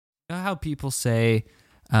You know how people say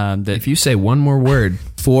that If you say one more word,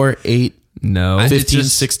 4, 8, no. 15,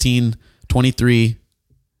 16, 23,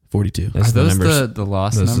 42. That's are those numbers. the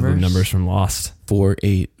lost Those numbers? are the numbers from Lost. 4,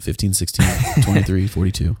 8, 15, 16, 23,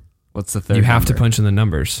 42. What's the third? You have to number? punch in the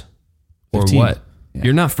numbers. 15. Or what? Yeah.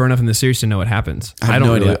 You're not far enough in the series to know what happens. I have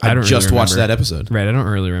no idea. I don't just really watched remember. that episode. Right, I don't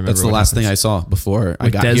really remember. That's the what last thing I happens. saw before I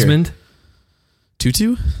With got Desmond? here.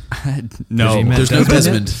 Tutu? No, Did you There's no Desmond?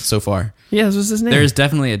 Desmond so far. Yeah, this was his name. there's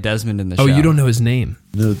definitely a Desmond in the show. Oh, you don't know his name.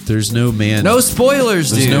 No, there's no man. No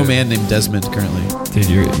spoilers, There's dude. no man named Desmond currently. Dude,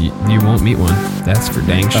 you won't meet one. That's for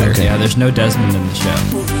dang sure. Okay. Yeah, there's no Desmond in the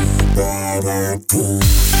show.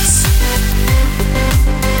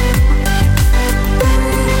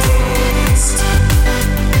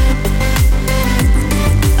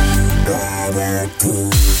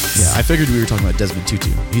 Yeah, I figured we were talking about Desmond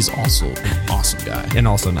Tutu. He's also an awesome guy. And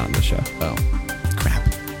also not in the show. Oh, crap.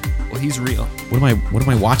 Well, he's real. What am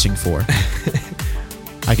I watching for?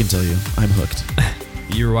 I can tell you, I'm hooked.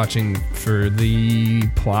 You were watching for the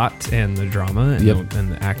plot and the drama and, Yep.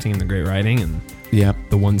 and the acting and the great writing and Yep.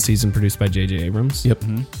 the one season produced by J.J. Abrams. Yep.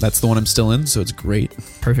 That's the one I'm still in, so it's great.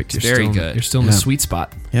 Perfect. You're very still, good. You're still in Yeah. the sweet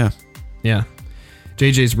spot. Yeah. Yeah.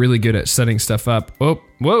 JJ's really good at setting stuff up.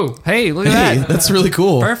 Whoa. Hey, look at Hey, that. that's really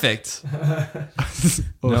cool. Perfect.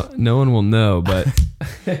 No one will know, but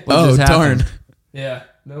What Oh, just happened? darn. yeah.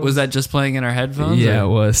 Was that just playing in our headphones? Yeah, or- it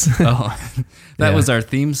was. Oh, that Yeah. was our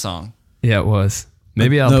theme song. Yeah, it was.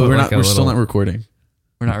 Maybe I'll No, put we're like not. We're a still little- not recording.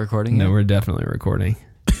 We're not recording No, yet? we're definitely recording.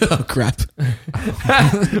 Oh crap!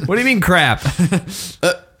 What do you mean crap?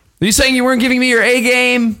 Are you saying you weren't giving me your A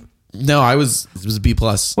game? No, it was a B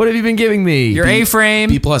plus. What have you been giving me? Your A-frame.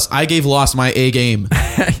 B plus. I gave Lost my A game.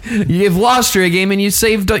 You gave Lost your A game and you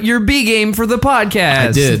saved your B game for the podcast.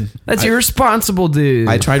 I did. That's irresponsible, dude.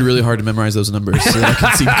 I tried really hard to memorize those numbers so that I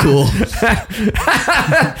could seem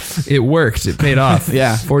cool. It worked. It paid off.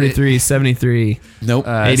 Yeah. 43, 73, Nope.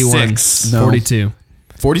 81, 6. No. 42.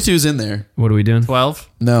 42's in there. What are we doing? 12.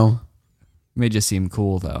 No. Made you seem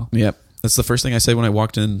cool, though. Yep. That's the first thing I said when I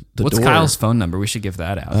walked in the What's door. Kyle's phone number? We should give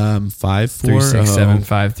that out. 540.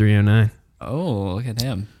 367-5309. Oh, look at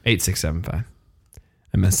him. 8675.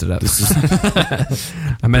 I messed it up.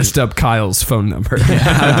 I messed up Kyle's phone number.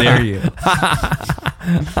 How dare you?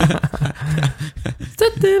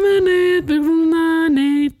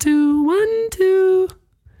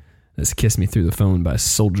 That's Kiss Me Through the Phone by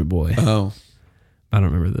Soulja Boy. Oh. I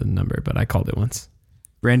don't remember the number, but I called it once.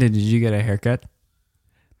 Brandon, did you get a haircut?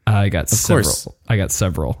 I got several. course. I got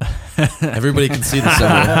several. Everybody can see the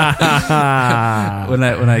several.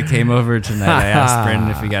 When I came over tonight, I asked Brandon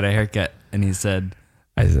if he got a haircut, and he said,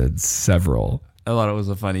 I said several. I thought it was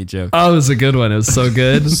a funny joke. Oh, it was a good one. It was so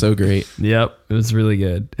good. So great. Yep, it was really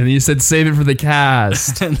good. And then you said save it for the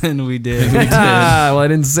cast. And then we did. Well, I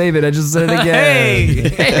didn't save it. I just said it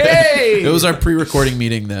again. Hey! It was our pre-recording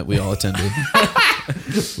meeting that we all attended.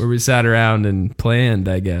 Where we sat around and planned,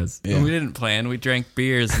 I guess. Yeah. We didn't plan. We drank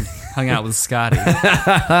beers and hung out with Scotty.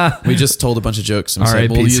 We just told a bunch of jokes and said,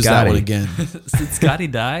 R.I.P. we'll use that Scotty. one again. Did Scotty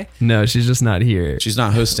die? No, she's just not here. She's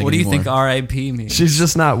not hosting What do you anymore. think R.I.P. means? She's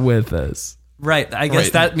just not with us. Right. I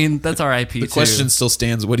guess Right. that's R.I.P. The question still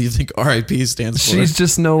stands. What do you think RIP stands for? She's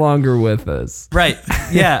just no longer with us. Right.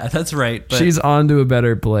 Yeah, that's right. But She's on to a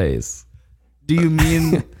better place. do you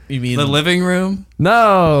mean You mean the living room?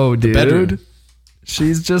 No, dude. bedroom.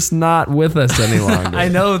 She's just not with us any longer. I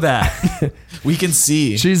know that. we can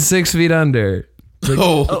see. She's 6 feet under.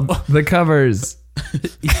 Oh, The covers.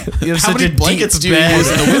 You have how such many a blankets deep do you bed.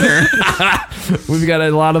 use in the winter? We've got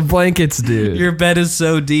a lot of blankets, dude. Your bed is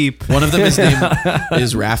so deep. One of them is named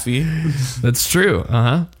is Raffi. That's true.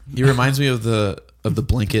 Uh-huh. He reminds me of the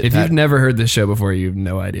blanket. If that, you've never heard this show before, you have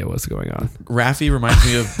no idea what's going on. Raffi reminds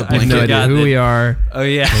me of the I have no blanket. idea who that- we are. Oh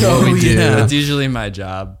yeah. what we do. It's usually my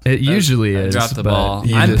job. It usually I is. dropped the but ball.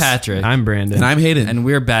 you I'm Patrick. I'm Brandon. and I'm Hayden. And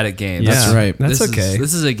we're bad at games. Yeah, That's right. That's okay.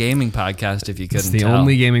 This is a gaming podcast. If you couldn't It's the tell,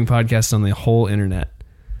 only gaming podcast on the whole internet,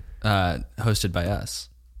 hosted by us.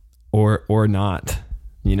 or not.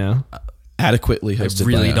 You know. Adequately hosted I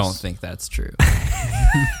really by us. don't think that's true.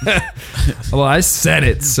 Well, I said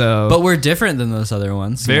it, so. But we're different than those other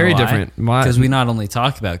ones. Very different. Why? Because we not only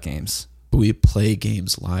talk about games. We play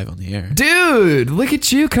games live on the air. Dude, look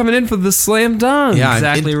at you coming in for the slam dunk. Yeah,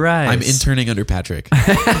 exactly right. I'm interning under Patrick,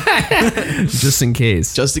 Just in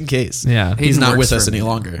case. just in case. Yeah. He's Hayden not works with us for any me.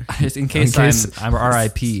 longer. In case I'm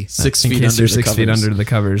RIP. 6 in feet case under you're the 6 feet covers. under the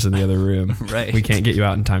covers in the other room. Right. We can't get you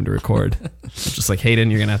out in time to record. Just like,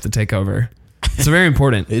 Hayden, you're going to have to take over. It's very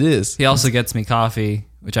important. It is. He also gets me coffee,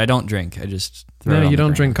 which I don't drink. I just throw it No, on you the don't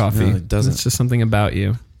ground. drink coffee. No, it doesn't. It's just something about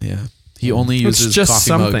you. Yeah. He only It's uses just coffee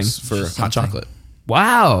something. mugs for hot chocolate.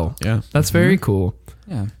 Wow. Yeah. That's very cool.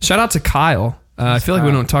 Yeah. Shout out to Kyle. I feel like we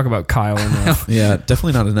don't talk about Kyle enough. Yeah,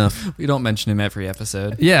 definitely not enough. We don't mention him every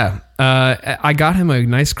episode. Yeah. I got him a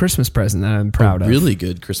nice Christmas present that I'm proud of. Really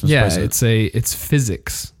good Christmas present. It's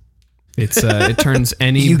physics. It turns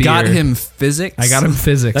any You beer. got him physics? I got him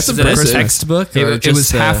physics. That's Is a it a Christmas. textbook? It was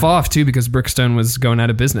half off too because Brookstone was going out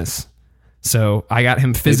of business. So I got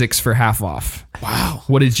him physics for half off. Wow.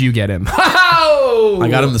 What did you get him? I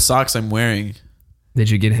got him the socks I'm wearing. Did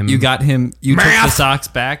you get him? You got him. You took the socks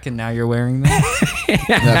back, and now you're wearing them.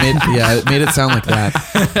 It made it sound like that.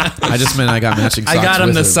 I just meant I got matching socks. I got him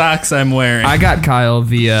with the socks I'm wearing. I got Kyle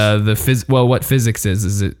what physics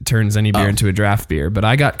is it turns any beer into a draft beer. But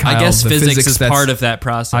I got Kyle. I guess the physics is that's- part of that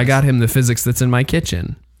process. I got him the physics that's in my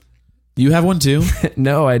kitchen. You have one too?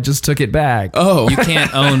 No, I just took it back. Oh. You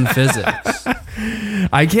can't own physics.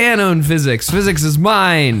 I can own physics. Physics is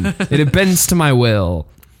mine. It bends to my will.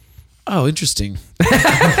 Oh, interesting.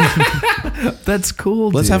 That's cool.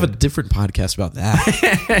 Let's dude. have a different podcast about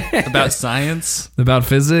that. About science. About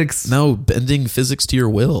physics. No, bending physics to your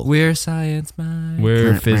will. We're science, Mike.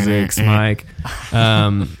 We're physics, Mike.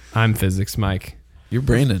 I'm physics, Mike. You're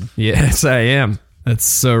Brandon. Yes, I am. That's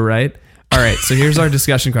so right. All right, so here's our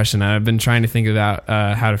discussion question. I've been trying to think about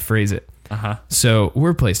how to phrase it. Uh-huh. So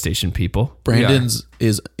we're PlayStation people. Brandon's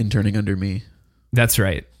is interning under me. That's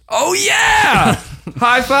right. Oh, yeah!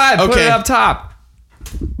 High five. Put Okay. it up top.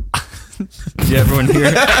 Did everyone hear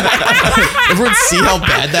it? Everyone see how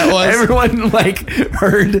bad that was? Everyone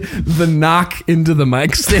heard the knock into the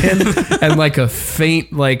mic stand and a faint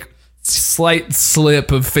slight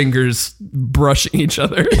slip of fingers brushing each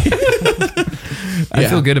other. I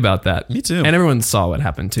feel good about that. Me too. And everyone saw what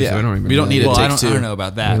happened too. Yeah. So I don't even We don't need Well, Take I two. don't know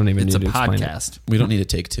about that. We don't even It's a need to explain it. podcast. We don't need to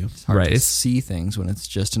take two. Hard Right, to it's- see things when it's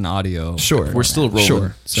just an audio. Sure. We're still rolling.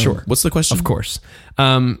 Sure. So Sure. What's the question? Of course.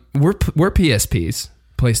 We're PSPs,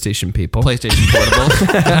 PlayStation people. PlayStation Portable.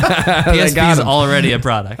 PSP is already a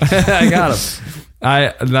product. I got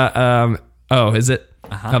them. Is it?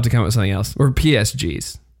 I'll have to come up with something else. Or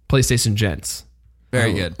PSGs, PlayStation Gents.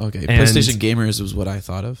 Very good. Okay. And- PlayStation Gamers was what I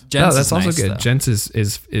thought of. Gents that's is also nice, good. though. Gents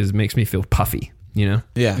is makes me feel puffy, you know?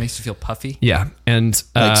 Yeah. Makes you feel puffy. Yeah. And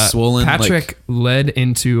Swollen, Patrick led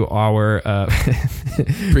into our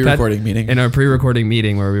Pre-recording meeting. in our pre-recording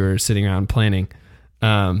meeting where we were sitting around planning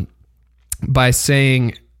by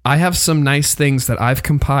saying, I have some nice things that I've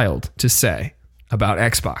compiled to say about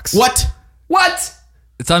Xbox. What?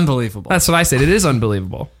 It's unbelievable. That's what I said. It is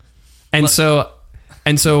unbelievable. And so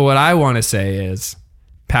what I want to say is,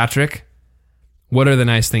 Patrick, what are the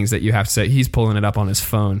nice things that you have to say? He's pulling it up on his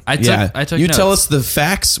phone. I took You notes. tell us the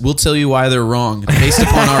facts, we'll tell you why they're wrong based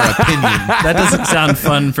upon our opinion. That doesn't sound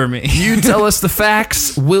fun for me. You tell us the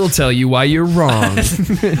facts, we'll tell you why you're wrong.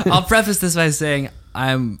 I'll preface this by saying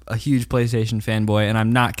I'm a huge PlayStation fanboy, and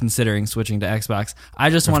I'm not considering switching to Xbox. I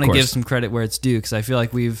just want to course. give some credit where it's due because I feel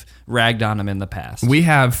like we've ragged on them in the past. We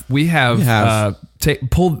have dragged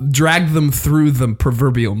them through the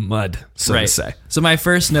proverbial mud, so to say. So my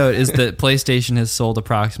first note is that PlayStation has sold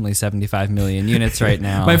approximately 75 million units right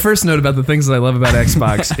now. My first note about the things that I love about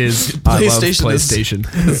Xbox is I love PlayStation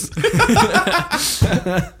PlayStation.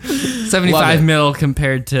 75 mil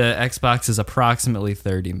compared to Xbox is approximately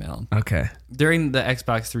 30 mil. Okay. During the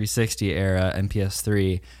Xbox 360 era and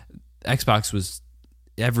PS3, Xbox was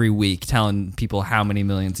every week telling people how many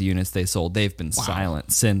millions of units they sold. They've been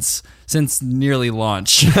silent since nearly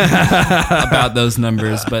launch about those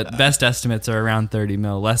numbers, but best estimates are around 30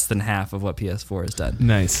 mil, less than half of what PS4 has done.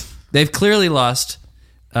 Nice. They've clearly lost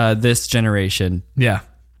this generation Yeah.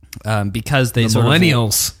 because they The sort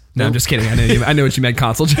millennials. No, I'm just kidding. I know what you meant.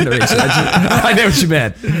 Console generation. I know what you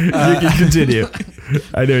meant. You can continue.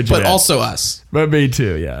 I know what you meant. But also us. But me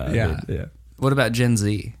too. Yeah. Yeah. Yeah. What about Gen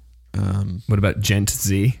Z? What about Gent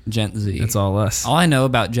Z? Gen Z. That's all us. All I know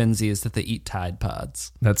about Gen Z is that they eat Tide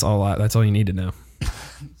Pods. That's all you need to know.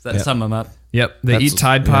 Does that sum them up? Yep. They eat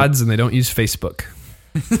Tide Pods and they don't use Facebook.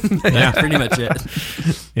 Yeah, pretty much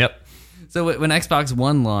it. Yep. So when Xbox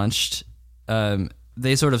One launched,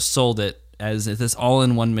 they sort of sold it as this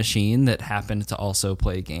all-in-one machine that happened to also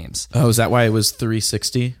play games. Oh, is that why it was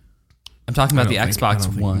 360? I'm talking about the I Xbox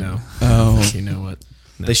don't think One. No. Oh. You know what?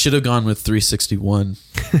 No. They should have gone with 361.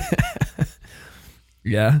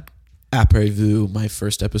 Yeah. Après-vu, my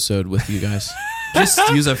first episode with you guys. Just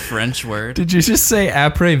use a French word. Did you just say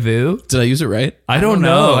après-vu? Did I use it right? I don't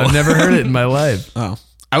know. know. I've never heard it in my life. Oh.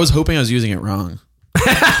 I was hoping I was using it wrong.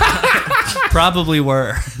 Probably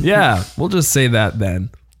were. Yeah. We'll just say that then.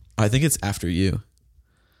 I think it's after you.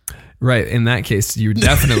 Right. In that case, you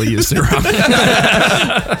definitely used it wrong.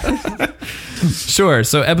 Sure.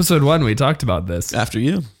 So episode 1, we talked about this. After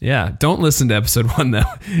you. Yeah. Don't listen to episode 1 though.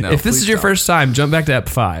 No, if this is your first time, jump back to ep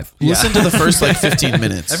 5. Listen to the first 15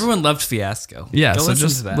 minutes. Everyone loved Fiasco. Yeah. Go So listen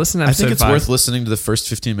just to that. listen to I episode think it's 5. worth listening to the first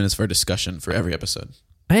 15 minutes of our discussion for every episode.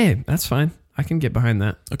 Hey, that's fine. I can get behind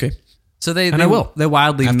that. Okay. So they I will. They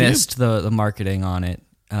wildly After you. missed the marketing on it,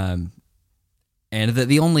 and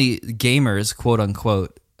the only gamers, quote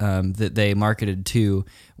unquote, that they marketed to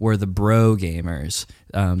were the bro gamers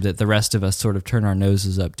that the rest of us sort of turn our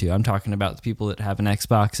noses up to. I'm talking about the people that have an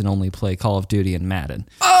Xbox and only play Call of Duty and Madden.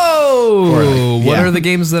 Oh, what yeah. are the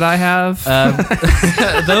games that I have?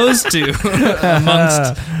 Those two,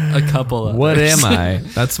 amongst a couple of What am I?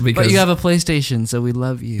 That's because But you have a PlayStation, so we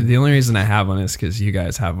love you. the only reason I have one is because you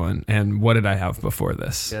guys have one. And what did I have before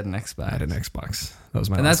this? You had an I Xbox. had an Xbox. That was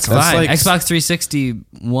my And last that's console. fine. like- Xbox 360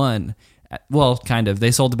 won. Well, kind of. They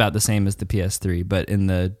sold about the same as the PS3, but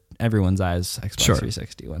in everyone's eyes, Xbox Sure.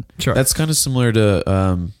 360 won. Sure. That's kind of similar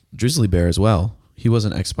to Drizzly Bear as well. He was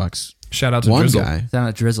an Xbox Shout out to One Drizzle. guy. Down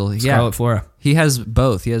at Drizzle. Yeah. Scarlet Flora. He has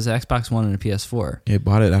both. He has an Xbox One and a PS4. He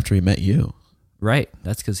bought it after he met you. Right.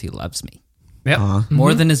 That's because he loves me. Yep.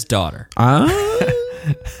 More than his daughter And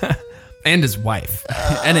his wife.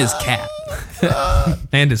 and his cat.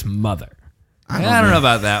 And his mother. I don't know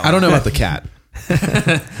about that one. I don't know about the cat.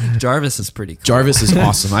 Jarvis is pretty cool. Jarvis is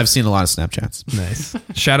awesome. I've seen a lot of Snapchats. Nice.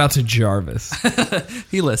 Shout out to Jarvis.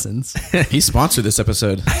 He listens. He sponsored this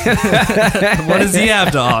episode. What does he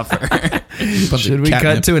have to offer? Should we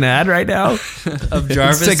cut to an ad right now? Of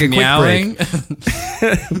Jarvis take a quick meowing?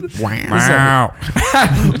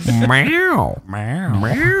 Meow.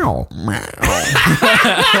 Meow.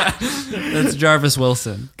 That's Jarvis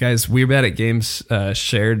Wilson. Guys, We're Bad at Games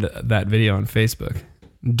shared that video on Facebook.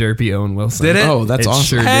 Derpy Owen Wilson. Did it? Oh, that's awesome.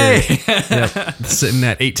 Sure Hey! did. Yep. Sitting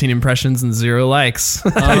at 18 impressions and 0 likes.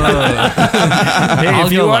 Hey, I'll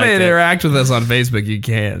if you go want like to it. interact with us on Facebook, you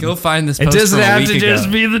can. Go find this It post doesn't from a have week to ago.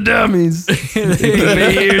 just be the dummies. It can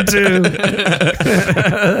be you too.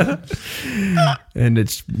 And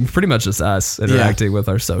it's pretty much just us interacting with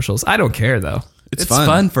our socials. I don't care though. It's It's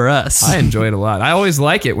fun for us. I enjoy it a lot. I always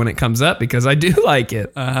like it when it comes up because I do like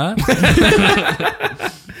it.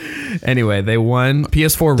 Anyway, they won.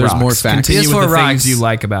 PS4 There's rocks. more facts. Continue PS4 with the rocks. things you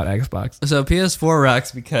like about Xbox. So PS4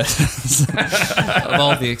 rocks because of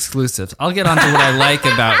all the exclusives. I'll get on to what I like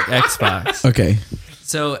about Xbox. Okay.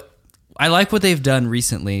 So I like what they've done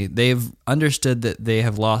recently. They've understood that they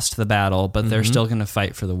have lost the battle, but they're still going to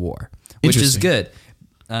fight for the war, which is Interesting.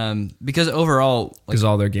 good. Because overall, Because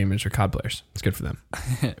all their gamers are COD players. It's good for them.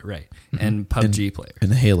 right, and PUBG players. And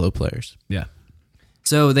the Halo players. Yeah.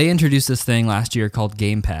 So they introduced this thing last year called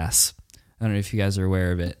Game Pass. I don't know if you guys are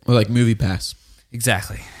aware of it. Or like Movie Pass.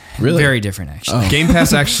 Exactly. Really? Very different, actually. Game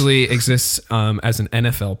Pass actually exists as an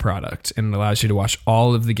NFL product and allows you to watch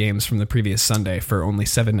all of the games from the previous Sunday for only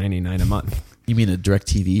 $7.99 a month. You mean a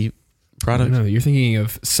DirecTV product? No, you're thinking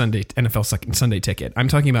of NFL Sunday Ticket. I'm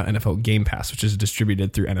talking about NFL Game Pass, which is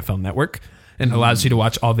distributed through NFL Network and allows you to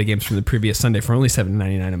watch all the games from the previous Sunday for only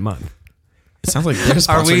 $7.99 a month. It sounds like they're Are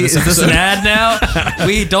sponsoring we? this Is this an episode. ad now?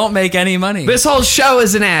 We don't make any money. This whole show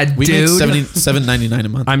is an ad, We dude. made $7.99 a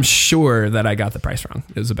month. I'm sure that I got the price wrong.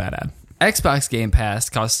 It was a bad ad. Xbox Game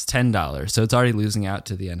Pass costs $10, so it's already losing out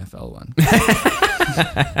to the NFL one.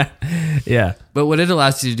 Yeah. But what it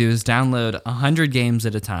allows you to do is download 100 games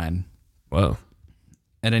at a time Whoa.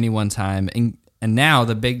 at any one time. And now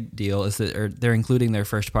the big deal is that they're including their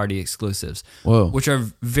first-party exclusives, Whoa. which are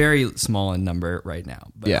very small in number right now.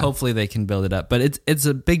 But Yeah. hopefully they can build it up. But it's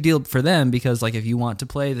a big deal for them because, like, if you want to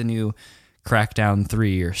play the new Crackdown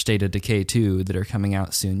 3 or State of Decay 2 that are coming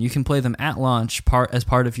out soon, you can play them at launch as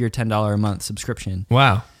part of your $10 a month subscription,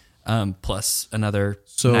 Wow. plus another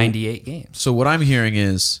So- 98 games. So what I'm hearing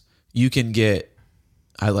is you can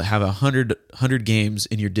have 100 games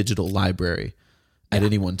in your digital library at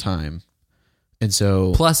any one time. And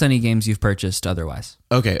so Plus any games you've purchased otherwise.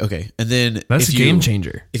 okay. And then That's a if game you-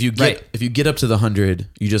 changer. If you get up to the 100,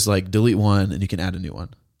 you just like delete one and you can add a new one.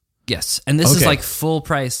 Yes. And this is Okay. like full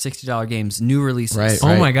price $60 games, new releases. Right.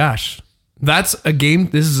 Oh my gosh. That's a game.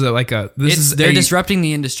 This is They're a disrupting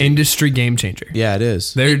the industry. industry game changer. Yeah, it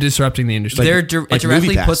is. They're disrupting the industry. It like directly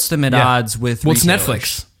Movie Pass. puts them at Yeah. odds with Well, it's retailers.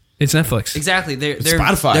 Netflix. It's Netflix. Exactly. They're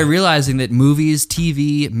Spotify. They're realizing that movies,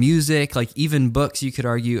 TV, music, like even books, you could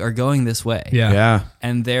argue, are going this way. Yeah. Yeah.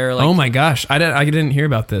 And they're like, Oh my gosh. I didn't hear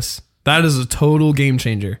about this. That is a total game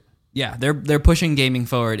changer. yeah, they're pushing gaming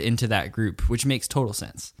forward into that group, which makes total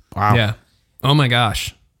sense. Wow. Yeah. Oh my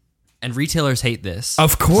gosh. And retailers hate this.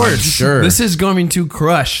 Of course. I'm sure. This is going to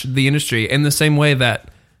crush the industry in the same way that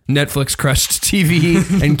Netflix crushed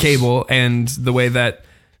TV and cable and the way that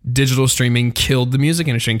digital streaming killed the music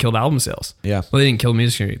industry and killed album sales. Yeah. Well, they didn't kill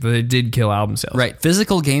music industry, but they did kill album sales. Right.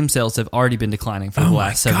 Physical game sales have already been declining for the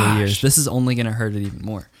last several years. This is only going to hurt it even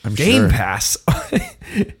more. I'm Game sure. Pass.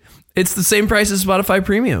 It's the same price as Spotify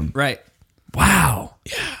Premium. Right. Wow.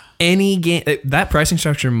 Yeah. Any game, that pricing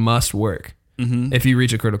structure must work. If you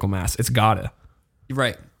reach a critical mass. It's gotta.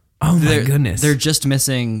 Right. Oh my goodness. They're just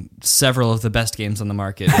missing several of the best games on the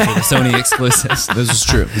market for the Sony exclusives. This is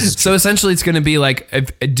true. So essentially it's going to be like,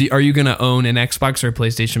 are you going to own an Xbox or a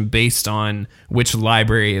PlayStation based on which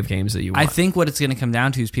library of games that you want? I think what it's going to come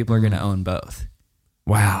down to is people are going to own both.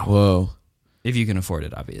 Wow. Whoa. If you can afford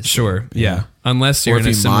it, obviously. Sure. Yeah. Unless you're Or if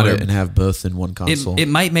in a you mod similar... it and have both in one console. It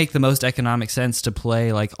might make the most economic sense to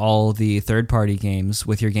play like all the third-party games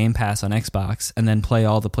with your Game Pass on Xbox and then play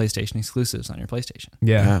all the PlayStation exclusives on your PlayStation.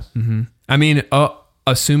 Yeah. Yeah. I mean,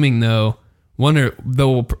 assuming though,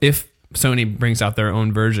 if Sony brings out their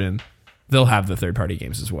own version, they'll have the third-party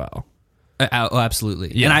games as well. Oh,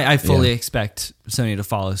 absolutely. Yeah. And I fully expect Sony to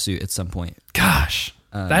follow suit at some point. Gosh,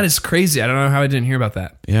 that is crazy. I don't know how I didn't hear about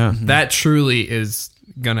that. Yeah. That truly is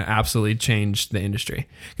going to absolutely change the industry.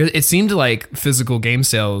 Because it seemed like physical game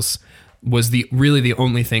sales was really the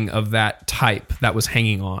only thing of that type that was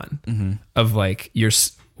hanging on. Of like, you're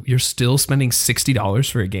still spending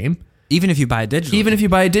 $60 for a game. Even if you buy it digitally. Even if you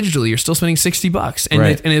buy it digitally, you're still spending $60, and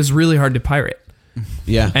Right. and it's really hard to pirate.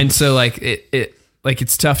 Yeah. And so like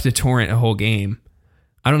it's tough to torrent a whole game.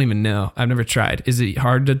 I don't even know. I've never tried. Is it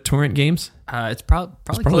hard to torrent games? It's probably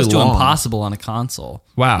probably close to long. impossible on a console.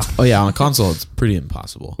 Wow. Oh yeah, on a console it's pretty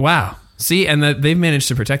impossible. Wow. See, and they've managed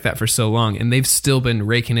to protect that for so long, and they've still been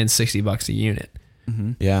raking in $60 a unit.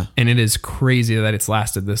 Yeah. And it is crazy that it's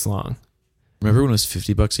lasted this long. Remember when it was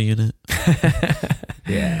 $50 a unit?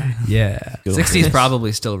 Yeah. Good 60 is old days.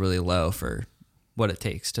 probably still really low for what it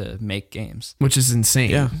takes to make games. Which is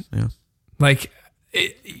insane. Yeah. Yeah. Like,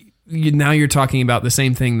 now you're talking about the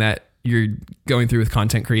same thing that you're going through with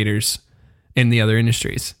content creators in the other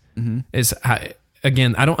industries. Is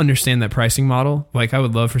again, I don't understand that pricing model. Like, I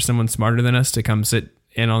would love for someone smarter than us to come sit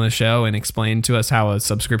in on the show and explain to us how a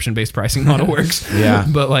subscription-based pricing model works. Yeah.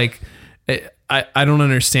 But like, I don't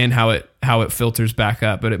understand how it filters back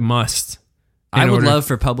up, but it must. I would love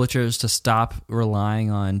for publishers to stop relying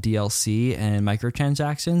on DLC and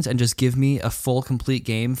microtransactions and just give me a full complete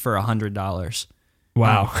game for $100.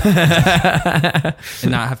 Wow.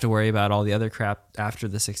 And not have to worry about all the other crap after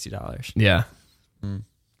the $60. Yeah.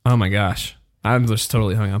 Oh my gosh. I'm just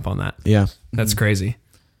totally hung up on that. Yeah. That's crazy.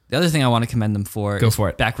 The other thing I want to commend them for Go is for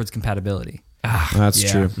it. backwards compatibility, That's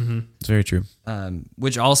Yeah. true. It's very true.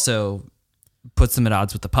 which also puts them at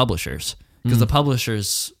odds with the publishers because the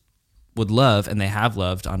publishers would love, and they have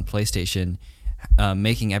loved on PlayStation,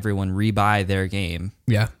 making everyone rebuy their game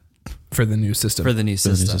Yeah. For the new system. for the new For the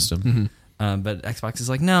new system. system. But Xbox is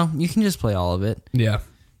like, no, you can just play all of it. Yeah.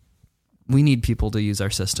 We need people to use our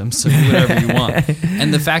system, so do whatever you want.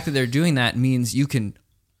 And the fact that they're doing that means you can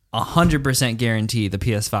 100% guarantee the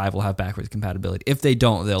PS5 will have backwards compatibility. If they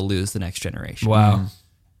don't, they'll lose the next generation. Wow.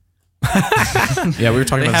 Yeah, we were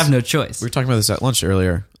talking They about have this, no choice. we were talking about this at lunch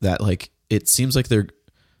earlier, that like it seems like they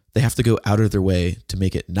have to go out of their way to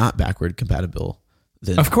make it not backward compatible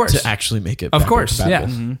than Of course. to actually make it Of backward course, yeah.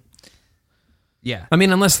 compatible. Yeah. I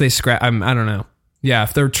mean, unless they scrap, I don't know. Yeah.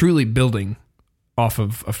 If they're truly building off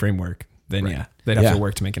of a framework, then yeah, they'd have Yeah. to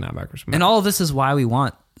work to make it not backwards. And all of this is why we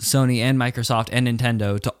want Sony and Microsoft and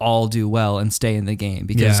Nintendo to all do well and stay in the game,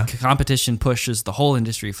 because Yeah. competition pushes the whole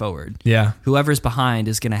industry forward. Yeah. Whoever's behind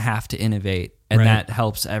is going to have to innovate, and Right. that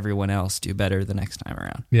helps everyone else do better the next time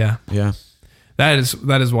around. Yeah. Yeah. That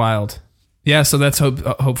is wild. Yeah. So that's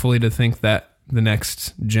hopefully to think that the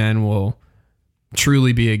next gen will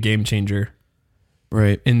truly be a game changer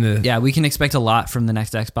Right. in the, Yeah, we can expect a lot from the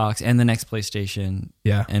next Xbox and the next PlayStation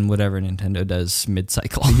yeah. and whatever Nintendo does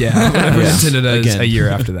mid-cycle. Yeah, whatever Yeah. Nintendo does Again. a year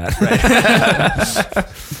after that.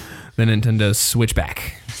 The Nintendo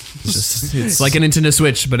Switchback. It's like a Nintendo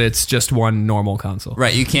Switch, but it's just one normal console.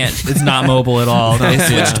 Right, you can't. It's not mobile at all. They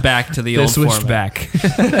switched back to the They old switched format. back.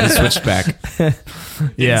 They switched back.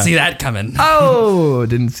 Yeah. Didn't see that coming. Oh,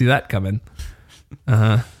 didn't see that coming.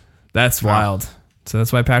 That's wild. So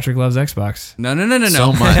that's why Patrick loves Xbox. No.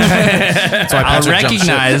 So much. That's why I'll Patrick jumped ship.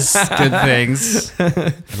 recognize good things.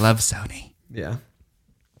 I love Sony. Yeah.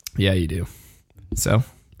 Yeah, you do. So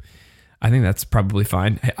I think that's probably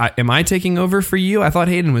fine. Am I taking over for you? I thought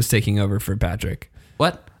Hayden was taking over for Patrick.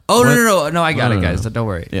 What? Oh, What? no, I got No, it, no, guys. no. Don't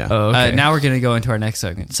worry. Yeah. Oh, okay. Now we're going to go into our next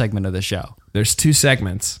segment of the show. There's 2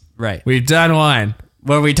 segments. Right. We've done one.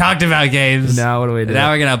 Where we talked about games. Now what do we do?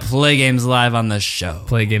 Now we're going to play games live on the show.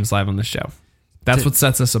 Play games live on the show. That's what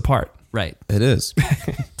sets us apart. Right. It is.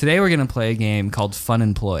 Today we're going to play a game called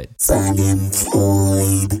Funemployed.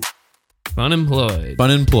 Funemployed. Funemployed.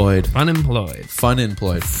 Funemployed.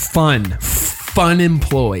 Funemployed.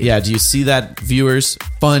 Funemployed. Yeah, do you see that, viewers?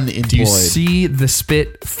 Funemployed. Do you see the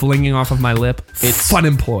spit flinging off of my lip? It's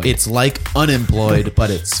Funemployed. It's like unemployed, but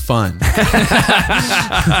it's fun.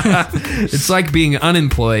 It's like being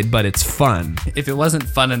unemployed, but it's fun. If it wasn't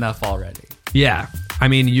fun enough already. Yeah. I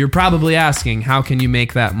mean, you're probably asking, how can you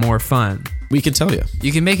make that more fun? We can tell you.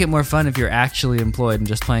 You can make it more fun if you're actually employed and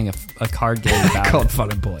just playing a card game about Called it.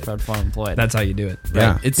 Funemployed. Called Funemployed. That's how you do it.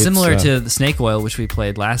 Yeah. It's similar to the snake oil, which we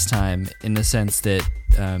played last time, in the sense that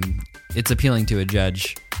it's appealing to a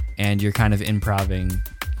judge and you're kind of improving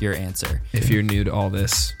your answer. If you're new to all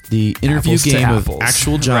this. The interview Apples to game of apples.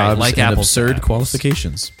 actual Right, jobs like and apples to absurd apples.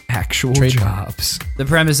 qualifications. Actual Trademark. jobs. The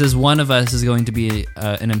premise is one of us is going to be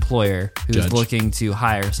an employer who's Judge. looking to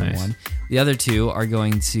hire someone. The other two are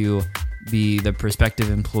going to be the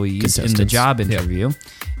prospective employees in the Contestants. job interview.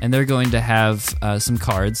 And they're going to have some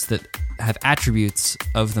cards that have attributes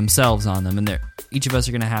of themselves on them. And each of us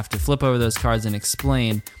are going to have to flip over those cards and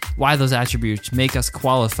explain why those attributes make us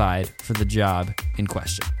qualified for the job in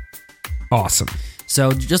question. Awesome.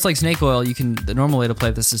 So just like snake oil, the normal way to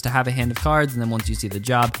play this is to have a hand of cards, and then once you see the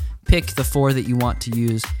job, pick the 4 that you want to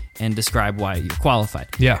use and describe why you're qualified.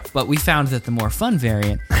 Yeah. But we found that the more fun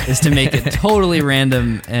variant is to make it totally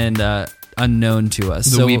random and unknown to us.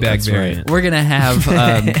 The WBAG variant. We're going to have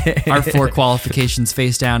our 4 qualifications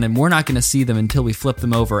face down, and we're not going to see them until we flip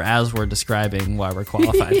them over as we're describing why we're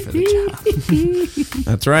qualified for the job.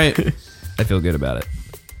 That's right. I feel good about it.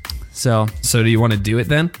 So So do you want to do it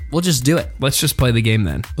then? we'll just do it. Let's just play the game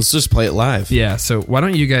then. Let's just play it live. Yeah, so why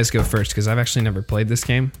don't you guys go first? Because I've actually never played this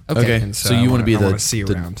game. Okay. And So you want to be I the, wanna see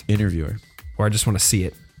the around. interviewer. Or I just want to see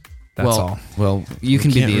it. That's Well, all. Well, You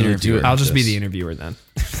can we be can't the really interviewer. do it I'll like just be this. the interviewer then.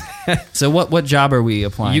 So what job are we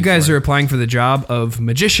applying You guys for? are applying for the job of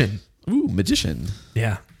magician. Ooh, magician.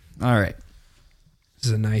 Yeah. All right. This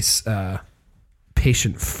is a nice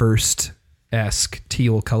patient first-esque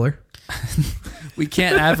teal color. We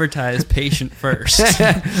can't advertise patient first.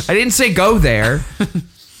 I didn't say go there.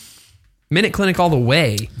 Minute Clinic all the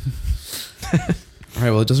way. All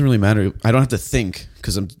right. Well, it doesn't really matter. I don't have to think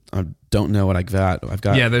because I don't know what I got. I've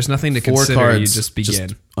got Yeah, there's nothing to 4 consider. cards You just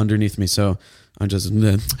begin. underneath me. So I'm just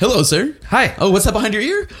hello, sir. Hi. Oh, what's that behind your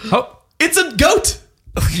ear? Oh. It's a goat.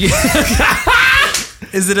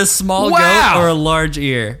 Is it a small Wow. goat or a large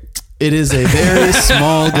ear? It is a very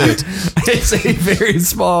small goat. It's a very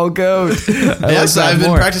small goat. Yes, I've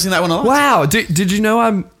been practicing that one a lot. Wow. Did you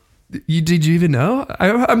know did you even know?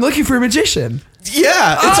 I'm looking for a magician.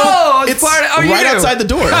 Yeah, it's right outside the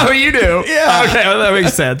door. Oh, you do? Yeah. Okay, well, that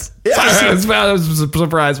makes sense. Yeah. I was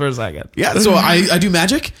surprised for a second. Yeah, so I do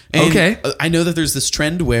magic. And Okay. I know that there's this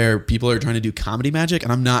trend where people are trying to do comedy magic,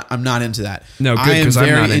 and I'm not into that. No, good, I am 'cause I'm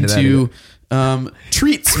very not into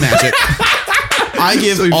treats magic. I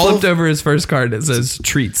give So he all flipped of, over his first card that says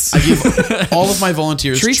treats. I give all of my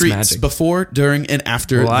volunteers Treats treats magic. before, during, and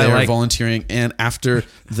after Well, I they're like- volunteering, and after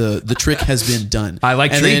the trick has been done. I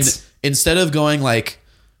like and treats. Then instead of going like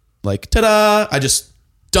ta-da, I just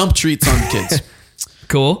dump treats on the kids.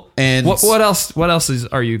 Cool. And- what else? What else is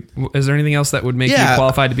there anything else that would make Yeah. you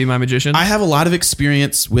qualified to be my magician? I have a lot of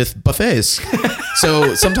experience with buffets.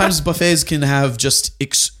 So sometimes buffets can have just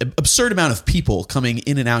absurd amount of people coming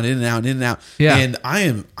in and out, in and out, in and out. Yeah. And I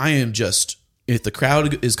am just, if the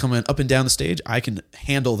crowd is coming up and down the stage, I can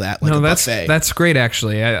handle that like a buffet. That's great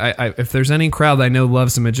actually. I if there's any crowd I know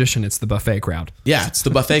loves a magician, it's the buffet crowd. Yeah, it's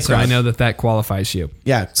the buffet So crowd. I know that qualifies you.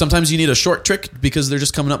 Yeah, sometimes you need a short trick because they're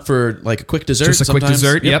just coming up for like a quick dessert. Just a quick Sometimes-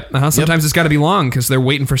 dessert. Yep. Sometimes it's got to be long because they're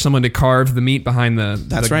waiting for someone to carve the meat behind the.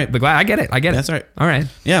 That's the, right. The glass. I get it. That's right. All right.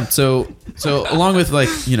 Yeah, so along with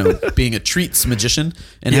being a treats magician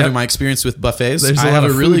and Yep. having my experience with buffets, There's a I lot have a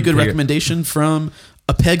of really food good for you. recommendation from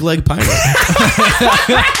a peg leg pirate.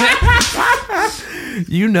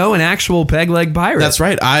 You know an actual peg leg pirate. That's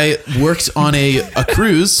right. I worked on a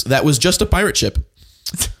cruise that was just a pirate ship.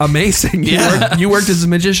 amazing. Yeah. You worked as a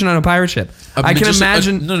magician on a pirate ship. I can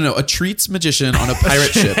imagine. A treats magician on a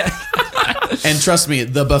pirate ship. And trust me,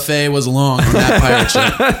 the buffet was long on that pirate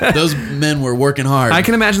ship. Those men were working hard. I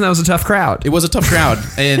can imagine that was a tough crowd. It was a tough crowd,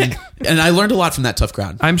 and I learned a lot from that tough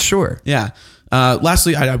crowd. I'm sure. Yeah.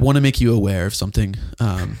 Lastly, I want to make you aware of something.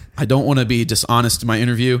 I don't want to be dishonest in my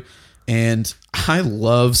interview, and I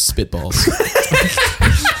love spitballs.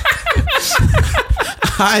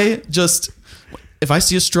 If I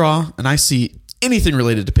see a straw and I see anything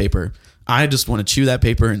related to paper, I just want to chew that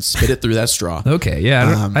paper and spit it through that straw. Okay.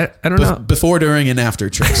 Yeah. I don't know. Before, during, and after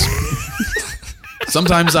tricks.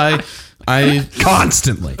 Sometimes I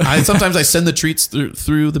Constantly. Sometimes I send the treats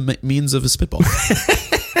through the means of a spitball.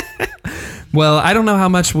 Well, I don't know how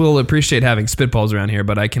much we'll appreciate having spitballs around here,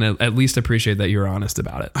 but I can at least appreciate that you're honest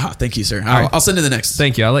about it. Thank you, sir. I'll send you the next.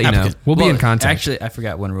 Thank you. I'll let you know. We'll be in contact. Actually, I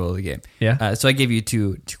forgot one rule of the game. Yeah. So I gave you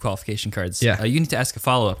two qualification cards. Yeah. You need to ask a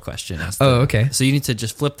follow-up question. Okay. So you need to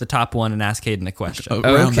just flip the top one and ask Hayden a question.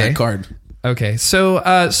 Around that card. Okay. So,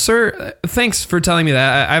 sir, thanks for telling me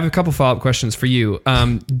that. I have a couple follow-up questions for you.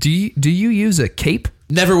 Do you use a cape?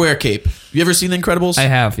 Never wear a cape. You ever seen The Incredibles? I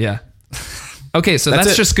have, yeah. Okay, so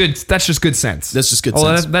that's just good. That's just good sense. That's just good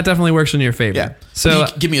sense. That definitely works in your favor. Yeah. So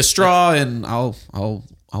give me a straw and I'll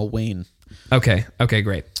wane. Okay. Okay.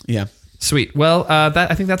 Great. Yeah. Sweet. Well,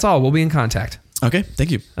 I think that's all. We'll be in contact. Okay.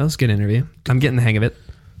 Thank you. That was a good interview. I'm getting the hang of it.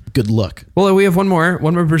 Good luck. Well, we have one more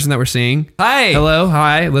person that we're seeing. Hi. Hello.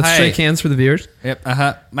 Hi. Let's Hi. shake hands for the viewers. Yep.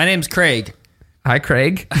 My name's Craig. Hi,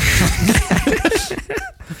 Craig.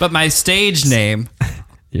 But my stage name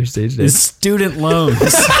Your stage name. is Student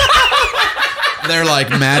Loans. They're like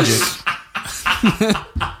magic.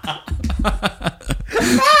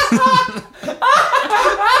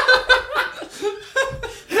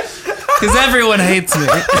 Because everyone hates me.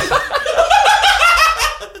 My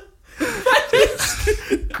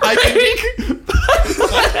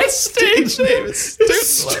stage name is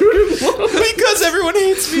Student Loan. Because everyone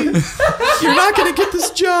hates me. You're not going to get this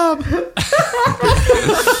job.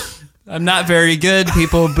 I'm not very good.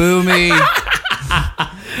 People boo me.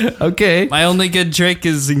 Okay. My only good trick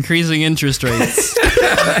is increasing interest rates.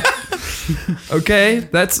 Okay.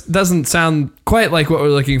 That doesn't sound quite like what we're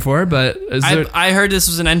looking for, but is there... I heard this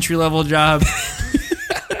was an entry-level job.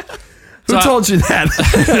 Who told you that?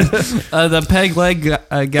 The peg leg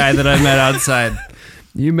guy that I met outside.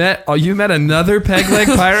 You met another peg leg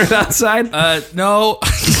pirate outside? No.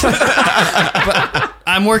 But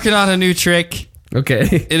I'm working on a new trick. Okay.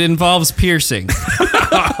 It involves piercing.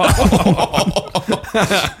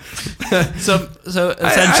 So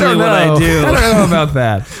essentially what I do. I don't know about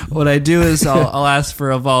that. What I do is I'll ask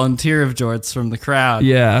for a volunteer of jorts from the crowd.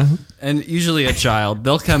 Yeah. And usually a child.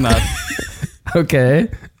 They'll come up Okay.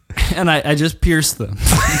 and I just pierce them.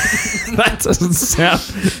 That doesn't sound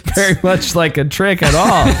very much like a trick at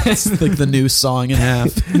all. It's like the new sawing in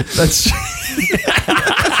half. That's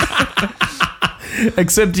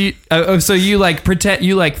except you. So you like pretend,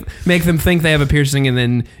 you like make them think they have a piercing, and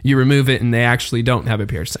then you remove it, and they actually don't have a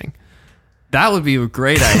piercing. That would be a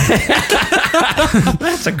great idea.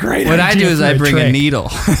 That's a great. What I do is I bring a needle.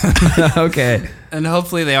 Okay. And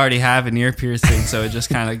hopefully they already have an ear piercing, so it just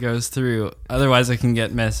kind of goes through. Otherwise, it can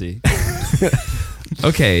get messy.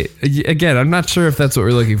 Okay. Again, I'm not sure if that's what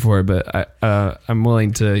we're looking for, but I'm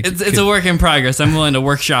willing to. It's a work in progress. I'm willing to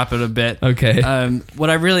workshop it a bit. Okay. What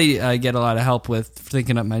I really get a lot of help with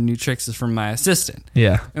thinking up my new tricks is from my assistant.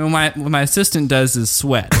 Yeah. And what my assistant does is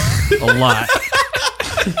sweat a lot.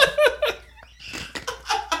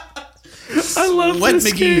 I love Wet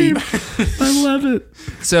this McGee. game. I love it.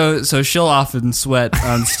 So she'll often sweat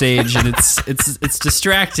on stage, and it's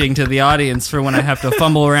distracting to the audience for when I have to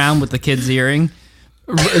fumble around with the kid's earring.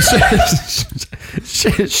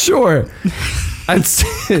 Sure. I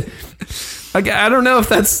don't know if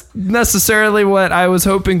that's necessarily what I was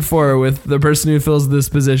hoping for with the person who fills this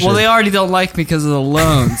position. Well, they already don't like me because of the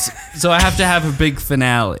loans, so I have to have a big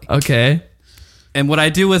finale. Okay. And what I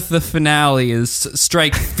do with the finale is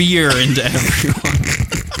strike fear into everyone.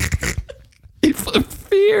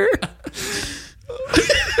 Fear.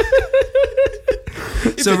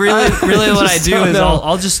 So really what I do is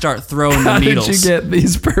I'll just start throwing the needles. How did you get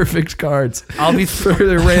these perfect cards? I'll be for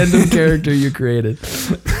the random character you created.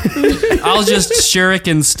 I'll just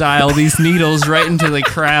shuriken style these needles right into the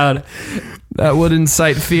crowd. That would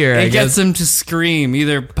incite fear. It gets them to scream,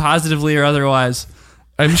 either positively or otherwise.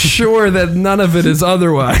 I'm sure that none of it is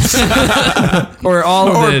otherwise. Or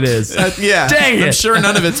all of it is. Yeah. Dang it. I'm sure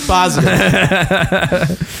none of it's positive.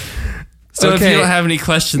 So if you don't have any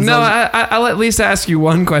questions... No, I'll at least ask you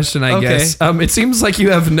one question, I guess. It seems like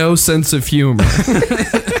you have no sense of humor.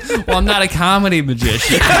 Well, I'm not a comedy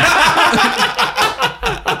magician. I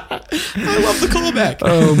love the callback.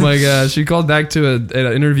 Oh my gosh. You called back to an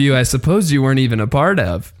interview I suppose you weren't even a part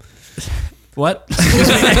of. What?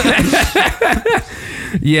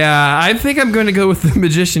 Yeah, I think I'm going to go with the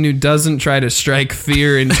magician who doesn't try to strike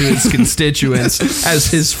fear into his constituents as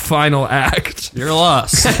his final act. You're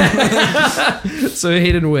lost. So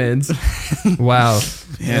Hayden wins. Wow.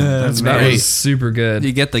 Yeah, that's That great. was super good. Do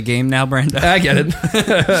you get the game now, Brenda? I get it.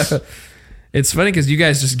 It's funny because you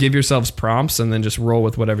guys just give yourselves prompts and then just roll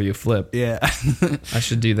with whatever you flip. Yeah. I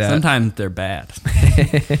should do that. Sometimes they're bad.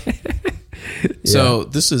 So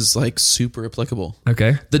this is like super applicable.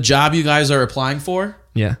 Okay. The job you guys are applying for,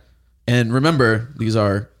 Yeah. and remember, these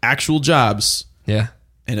are actual jobs Yeah.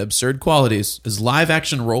 and absurd qualities, is live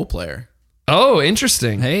action role player. Oh,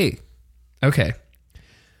 interesting. Hey, Okay.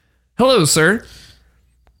 Hello, sir.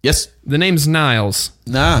 Yes. The name's Niles.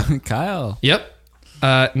 Nah. Kyle. Yep.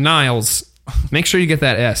 Niles. Make sure you get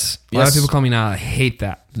that S. A lot of Yes. people call me Niles. I hate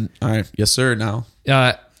that. All right. Yes, sir. Now.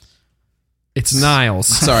 It's Niles.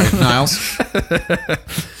 Sorry, Niles.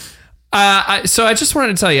 So I just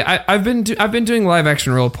wanted to tell you, I've been doing live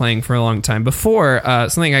action role playing for a long time. Before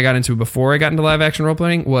something I got into before I got into live action role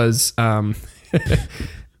playing was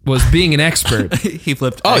was being an expert. He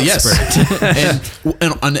flipped. Oh, expert. yes.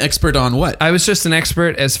 and an expert on what? I was just an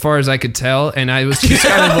expert as far as I could tell, and I was just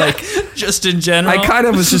kind of like, Just in general. I kind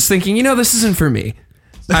of was just thinking, this isn't for me.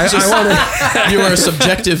 You are a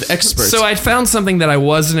subjective expert. So I'd found something that I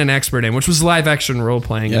wasn't an expert in, which was live action role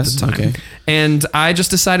playing at the time. Okay. And I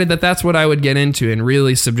just decided that that's what I would get into and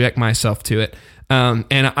really subject myself to it. And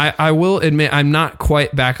I will admit I'm not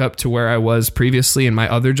quite back up to where I was previously in my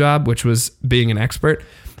other job, which was being an expert.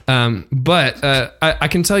 But I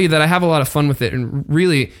can tell you that I have a lot of fun with it. And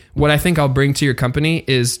really what I think I'll bring to your company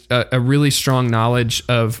is a really strong knowledge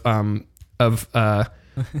of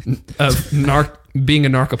being a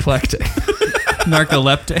narcoleptic.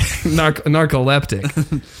 Narcoleptic.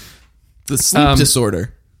 the sleep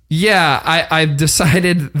disorder. Yeah, I've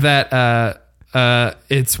decided that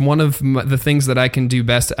it's one of the things that I can do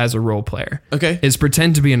best as a role player. Okay. Is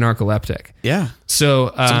pretend to be a narcoleptic. Yeah.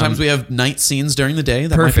 So Sometimes we have night scenes during the day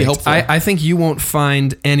that perfect. might be helpful. I think you won't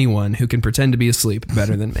find anyone who can pretend to be asleep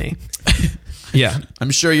better than me. Yeah.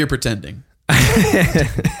 I'm sure you're pretending.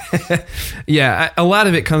 Yeah, a lot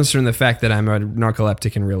of it comes from the fact that I'm a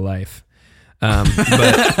narcoleptic in real life.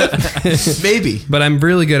 Maybe. But I'm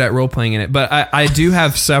really good at role playing in it. But I do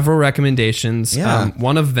have several recommendations. Yeah.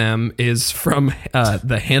 One of them is from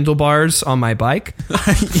the handlebars on my bike.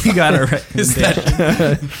 You got it right. Is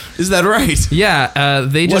that right? Yeah,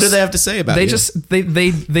 they just. What do they have to say about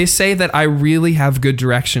it? They say that I really have good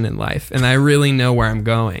direction in life, and I really know where I'm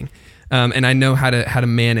going. And I know how to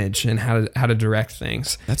manage and how to direct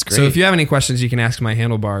things. That's great. So if you have any questions, you can ask my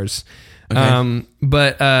handlebars. Okay.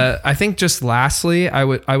 But I think just lastly, I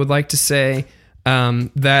would like to say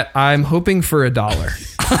that I'm hoping for $1.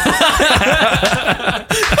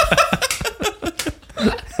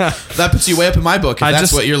 That puts you way up in my book. If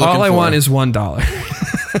that's what you're looking for. All I want is $1.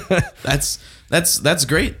 That's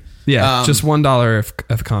great. Yeah, just $1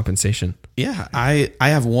 of compensation. Yeah, I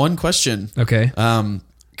have one question. Okay.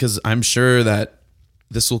 Because I'm sure that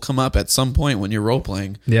this will come up at some point when you're role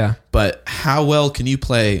playing. Yeah. But how well can you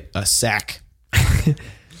play a sack?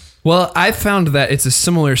 Well, I found that it's a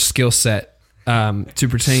similar skill set to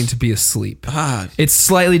pretending to be asleep. It's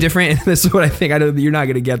slightly different, and this is what I think. I know that you're not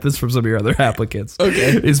going to get this from some of your other applicants.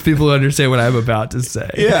 Okay. Is people who understand what I'm about to say.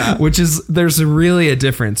 Yeah. Which is, there's really a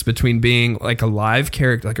difference between being like a live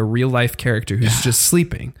character, like a real life character who's just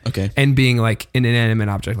sleeping. Okay. And being like an inanimate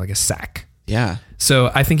object, like a sack. Yeah. So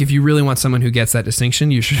I think if you really want someone who gets that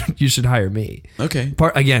distinction, you should hire me. Okay.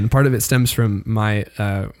 Part of it stems from my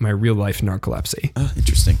my real life narcolepsy.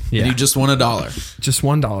 Interesting. Yeah. And you just won $1. Just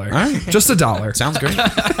 $1. All right. Just $1. Sounds great.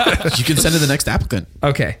 You can send to the next applicant.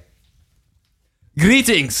 Okay.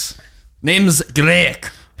 Greetings. Name's Greg.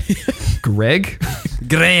 Greg?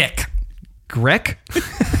 Greg. Greg?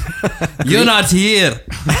 You're not here.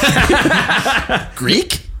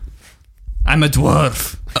 Greek? I'm a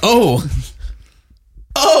dwarf. Oh.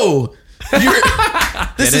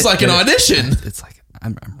 This is like an audition. It's like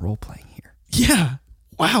I'm role playing here. Yeah.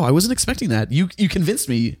 Wow, I wasn't expecting that. You convinced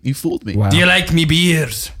me. You fooled me. Wow. Do you like me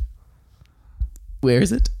beard? Where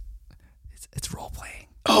is it? It's role playing.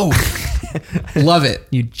 Oh. Love it.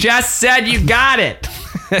 You just said you got it.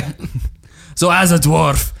 So as a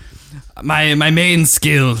dwarf, my main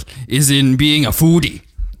skill is in being a foodie.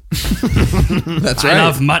 That's right. I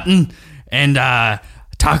love mutton and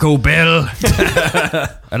Taco Bell.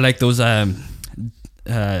 I like those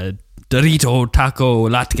Dorito taco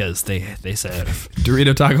latkes they serve.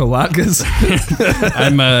 Dorito taco latkes.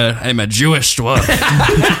 I'm a Jewish dwarf.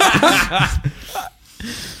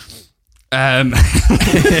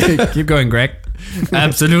 Keep going, Greg.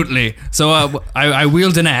 Absolutely. So I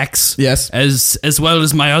wield an axe. Yes. As well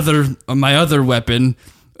as my other weapon,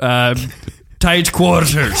 tight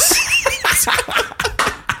quarters.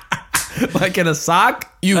 Like in a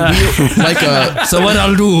sock? You wield like a. So what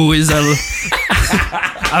I'll do is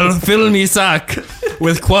I'll fill me sack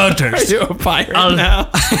with quarters. Are you a pirate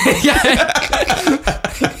now?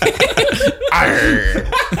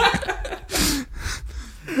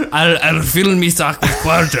 I'll fill me sack with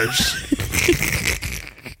quarters.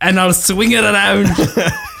 and I'll swing it around,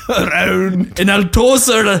 and I'll toss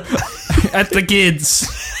her at the kids.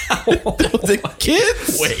 The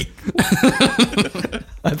kids? Wait.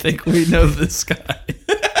 I think we know this guy.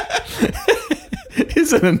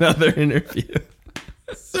 He's in another interview.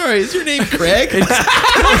 Sorry, is your name Craig?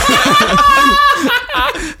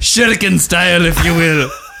 Shuriken style, if you will.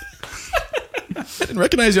 I didn't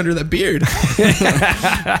recognize you under that beard.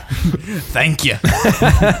 Thank you.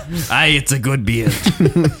 Aye, it's a good beard.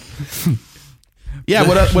 Yeah,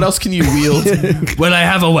 what else can you wield? Well, I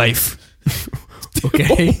have a wife,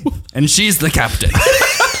 Okay. and she's the captain.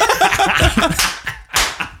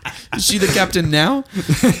 Is she the captain now?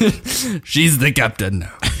 She's the captain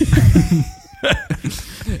now.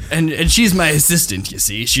 and she's my assistant, you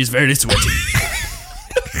see. She's very sweaty.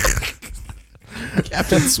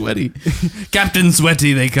 Captain Sweaty. Captain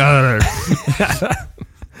Sweaty, they call her.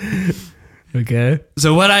 Okay.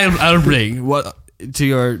 So what I'll bring to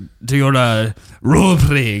your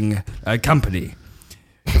role-playing company,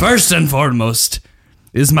 first and foremost,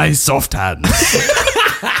 is my soft hands.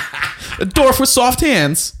 A dwarf with soft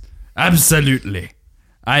hands. Absolutely.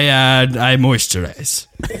 I moisturize.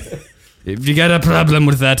 If you got a problem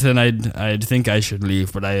with that, then I'd think I should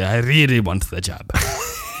leave, but I really want the job.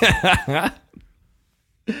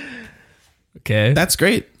 Okay. That's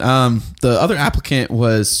great. The other applicant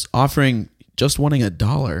was offering just wanting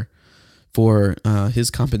 $1 for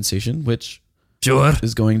his compensation, which Sure.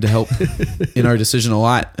 is going to help in our decision a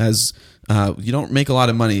lot, as you don't make a lot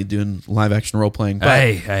of money doing live action role playing. But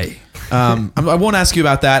Hey. I won't ask you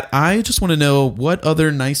about that. I just want to know, what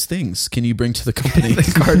other nice things can you bring to the company?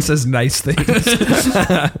 The card says nice things.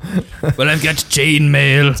 Well, I've got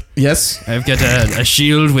chainmail. Yes, I've got a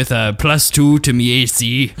shield with a +2 to me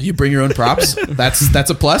AC. you bring your own props. That's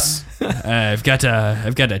a plus. I've got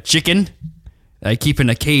a chicken. I keep in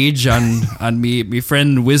a cage on me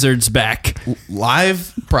friend Wizard's back.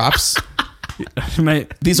 Live props. My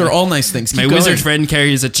These are all nice things. my Keep wizard going. friend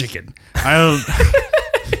carries a chicken.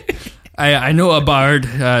 I know a bard.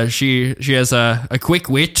 She has a quick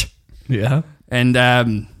wit, Yeah. and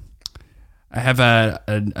I have a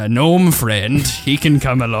gnome friend. He can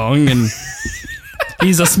come along, and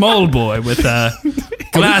he's a small boy with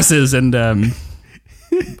glasses, and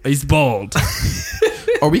he's bald.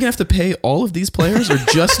 Are we gonna have to pay all of these players or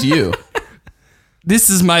just you?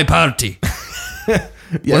 This is my party.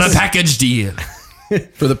 What a package deal,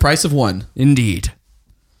 For the price of one. indeed.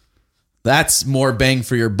 That's more bang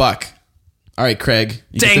for your buck. All right, Craig,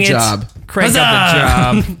 you Dang get the it. job. Craig got the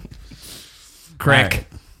job. Craig. Alright.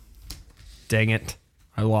 Dang it.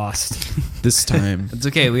 I lost. This time. It's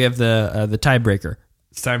okay. We have the tiebreaker.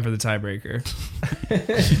 It's time for the tiebreaker.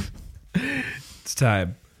 It's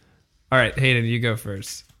time. All right, Hayden, you go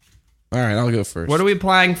first. All right, I'll go first. What are we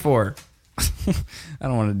applying for? I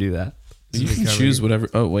don't want to do that. You can choose whatever.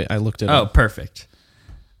 Oh, wait, I looked it Oh, up. perfect.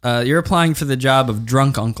 You're applying for the job of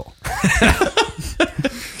drunk uncle.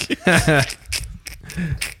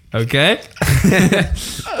 Okay.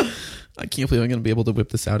 I can't believe I'm going to be able to whip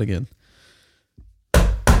this out again.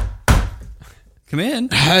 Come in.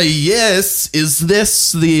 Yes, is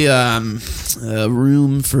this the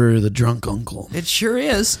room for the drunk uncle? It sure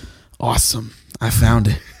is. Awesome. I found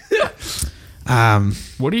it.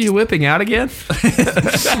 What are you whipping out again?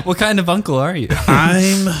 What kind of uncle are you?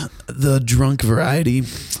 I'm the drunk variety.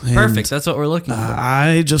 and, Perfect. That's what we're looking for.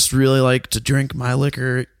 I just really like to drink my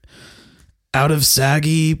liquor out of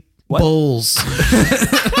saggy bowls.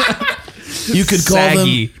 You could call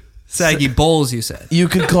them Saggy bowls, you said. You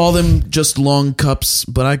could call them just long cups,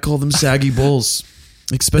 but I call them saggy bowls.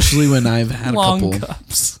 Especially when I've had a couple.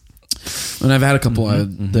 cups. When I've had a couple,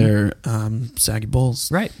 they're saggy bowls.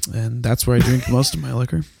 Right. And that's where I drink most of my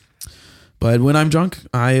liquor. But when I'm drunk,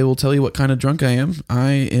 I will tell you what kind of drunk I am.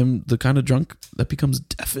 I am the kind of drunk that becomes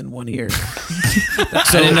deaf in one ear. I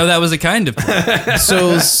didn't know that was a kind of. So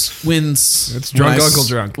when It's drunk uncle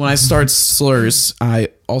drunk. When I start slurs, I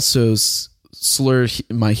also slur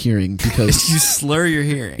my hearing because You slur your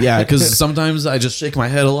hearing. yeah, because sometimes I just shake my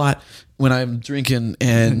head a lot when I'm drinking,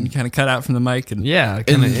 And you and kind of cut out from the mic, and Yeah,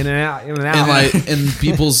 kind of in and out, in and out. and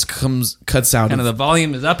people's cuts out, kind of the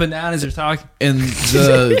volume is up and down as you're talking. and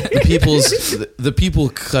the people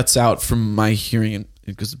cuts out from my hearing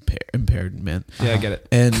because impaired, man. Yeah, I get it.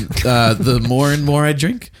 And the more and more I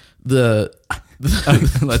drink, the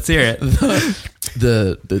Let's hear it.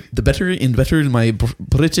 the better my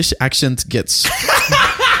British accent gets.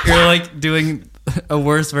 You're like doing a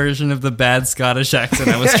worse version of the bad Scottish accent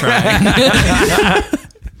I was trying.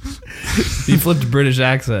 You flipped British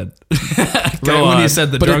accent. Right Go when on. you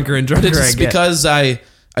said the But drunker and drunker it's I get. because I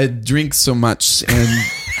drink so much, and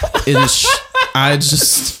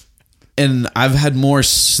And I've had more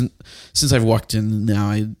since I've walked in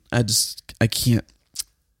now. I can't.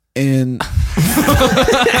 And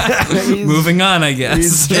moving on, I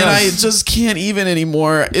guess. And I just can't even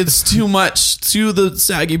anymore. It's too much. To the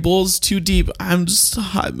saggy bowl's too deep. I'm just a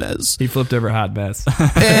hot mess. He flipped over a hot mess.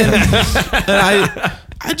 And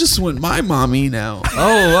I just want my mommy now.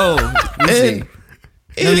 Oh, easy.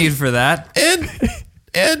 No need for that. And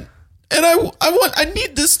I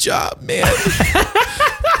need this job, man.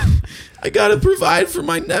 I gotta provide for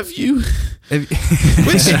my nephew.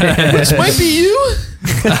 Which might be you.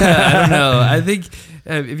 I don't know. I think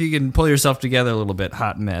if you can pull yourself together a little bit,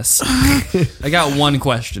 hot mess. I got one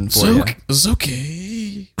question for you. It's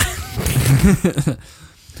okay.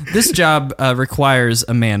 This job requires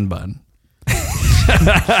a man bun.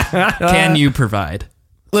 Can you provide?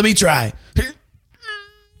 Let me try.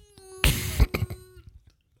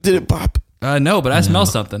 Did it pop? No, but I smell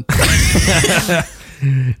something.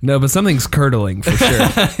 No, but something's curdling for sure.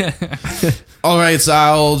 All right, so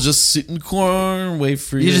I'll just sit in the corner, wait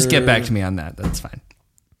for you. You just get back to me on that. That's fine.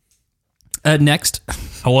 Next.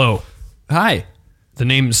 Hello. Hi. The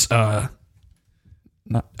name's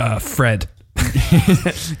Fred.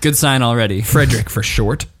 Good sign already. Frederick for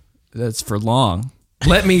short. That's for long.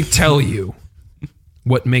 Let me tell you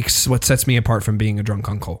what sets me apart from being a drunk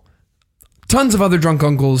uncle. Tons of other drunk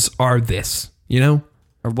uncles are this, Or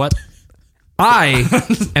what? I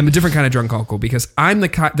am a different kind of drunk uncle because I'm the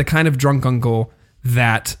kind of drunk uncle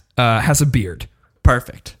that has a beard.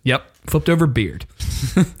 Perfect. Yep. Flipped over beard.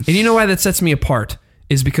 And you know why that sets me apart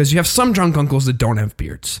is because you have some drunk uncles that don't have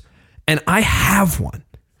beards. And I have one.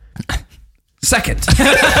 Second.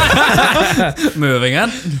 Moving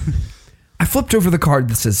on. I flipped over the card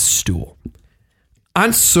that says stool.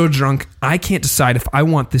 I'm so drunk, I can't decide if I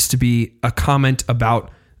want this to be a comment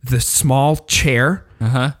about the small chair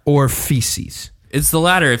or feces. It's the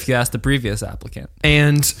latter if you ask the previous applicant.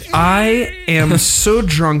 And I am so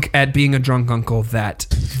drunk at being a drunk uncle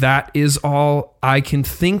that is all I can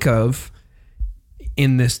think of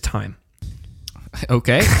in this time.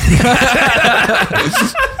 Okay.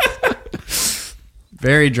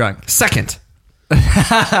 Very drunk. Second.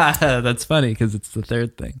 That's funny because it's the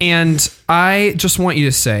third thing. And I just want you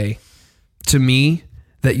to say to me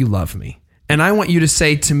that you love me. And I want you to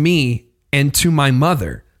say to me and to my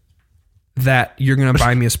mother that you're going to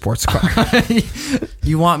buy me a sports car.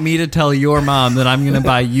 You want me to tell your mom that I'm going to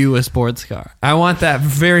buy you a sports car? I want that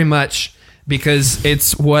very much because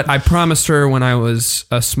it's what I promised her when I was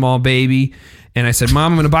a small baby. And I said,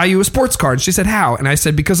 Mom, I'm going to buy you a sports car. And she said, how? And I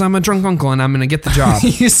said, because I'm a drunk uncle and I'm going to get the job.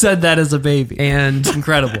 You said that as a baby. And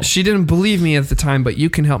incredible. She didn't believe me at the time, but you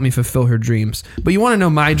can help me fulfill her dreams. But you want to know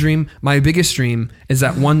my dream? My biggest dream is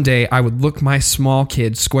that one day I would look my small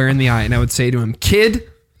kid square in the eye and I would say to him, kid,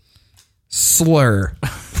 slur.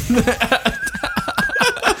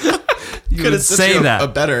 You would say that. A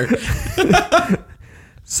better.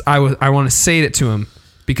 I want to say it to him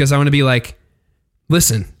because I want to be like,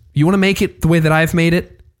 listen, you want to make it the way that I've made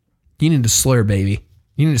it? You need to slur, baby.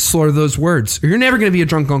 You need to slur those words. Or you're never going to be a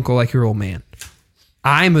drunk uncle like your old man.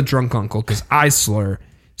 I'm a drunk uncle because I slur.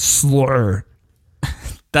 Slur.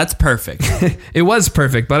 That's perfect. It was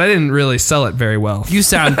perfect, but I didn't really sell it very well. You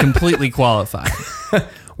sound completely qualified.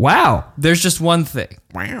 Wow. There's just one thing.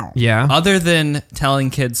 Wow. Yeah. Other than telling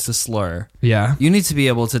kids to slur, Yeah. you need to be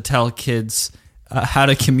able to tell kids how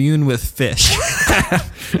to commune with fish.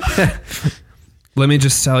 Let me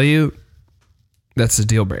just tell you, that's a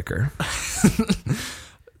deal breaker.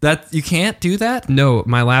 That you can't do that? No,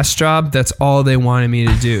 my last job, that's all they wanted me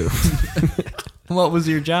to do. What was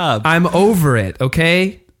your job? I'm over it,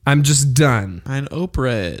 okay? I'm just done. I'm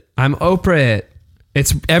Oprah it. I'm Oprah it.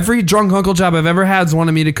 It's every drunk uncle job I've ever had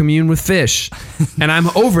wanted me to commune with fish. And I'm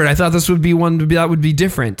over it. I thought this would be one that would be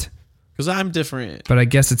different. Because I'm different. But I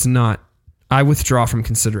guess it's not. I withdraw from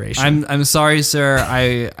consideration. I'm sorry, sir.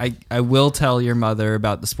 I will tell your mother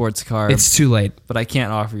about the sports car. It's too late. But I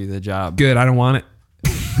can't offer you the job. Good. I don't want it.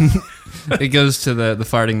 It goes to the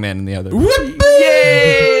farting man in the other.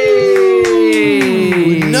 Yay!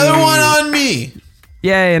 Another one on me.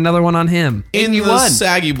 Yay, another one on him. In you the won.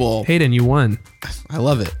 saggy bowl. Hayden, you won. I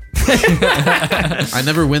love it. I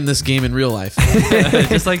never win this game in real life.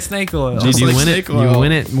 Just like snake oil. Did you like win it? snake oil. You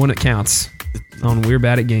win it when it counts. On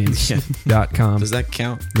we'rebadagames.com. Does that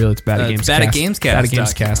count? Really, it's bad at games.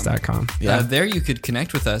 badagamescast.com. Yeah. There you could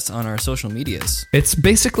connect with us on our social medias. It's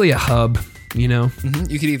basically a hub, you know.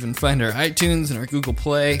 You could even find our iTunes and our Google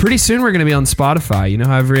Play. Pretty soon we're going to be on Spotify. You know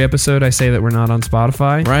how every episode I say that we're not on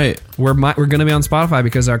Spotify? Right. We're going to be on Spotify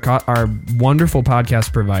because our wonderful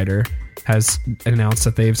podcast provider has announced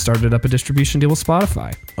that they've started up a distribution deal with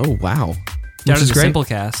Spotify. Oh, wow. Shout out is to great.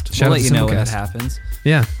 Simplecast. Shout We'll out let to you know when Simplecast. that happens.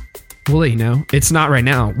 Yeah. We'll let you know. It's not right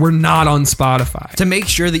now. We're not on Spotify. To make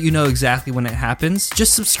sure that you know exactly when it happens,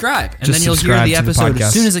 just subscribe. And Just then you'll hear subscribe the to the episode podcast.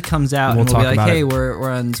 as soon as it comes out. We'll And we'll be talk like, about hey, it. we're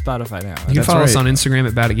on Spotify now. You can That's follow us right. on Instagram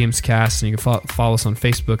at Bad at Games Cast, and you can follow us on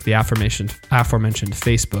Facebook, the aforementioned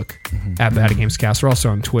Facebook at Bad at Games Cast. We're also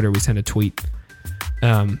on Twitter. We send a tweet.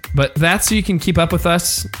 But that's so you can keep up with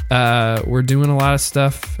us. We're doing a lot of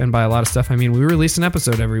stuff, and by a lot of stuff, I mean we release an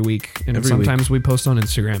episode every week, and sometimes we post on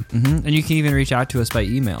Instagram, And you can even reach out to us by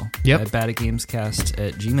email Yep. at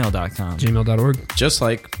badgamescast@gmail.com. gmail.org. Just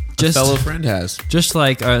like Just- a fellow friend has. Just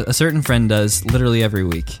like a certain friend does literally every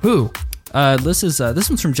week. Who? This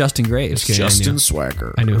one's from Justin Graves. Okay, Justin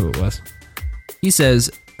Swagger. I knew who it was. He says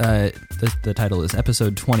the title is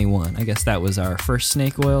episode 21. I guess that was our first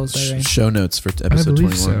snake oil. Is that right? Show notes for episode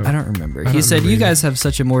believe 21. so. I don't remember. I He don't said, remember you either. guys have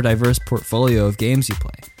such a more diverse portfolio of games you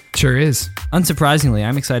play. Sure is. Unsurprisingly,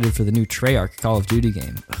 I'm excited for the new Treyarch Call of Duty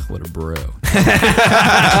game. Ugh, what a bro.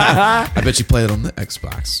 I bet you played it on the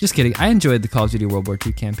Xbox. Just kidding. I enjoyed the Call of Duty World War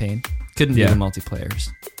II campaign. Couldn't Yeah. do the multiplayers.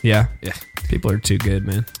 Yeah. Yeah. People are too good,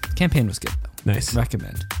 man. Campaign was good, though. Nice.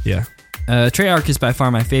 Recommend. Yeah. Treyarch is by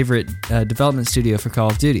far my favorite development studio for Call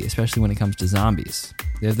of Duty, especially when it comes to zombies.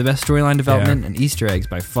 They have the best storyline development and Easter eggs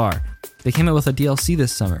by far. They came out with a DLC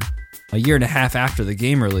this summer, a year and a half after the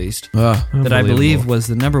game released, that I believe was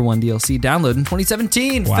the #1 DLC download in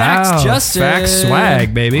 2017. Wow. Facts, Justin. Facts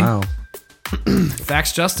swag, baby. Wow.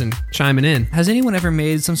 Facts Justin chiming in. Has anyone ever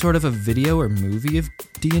made some sort of a video or movie of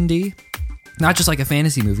D&D? Not just like a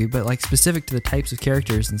fantasy movie, but like specific to the types of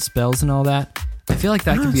characters and spells and all that. I feel like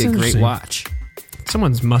that could be that's a great interesting. watch.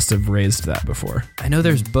 Someone's must have raised that before. I know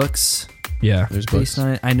there's books Yeah. There's based books. on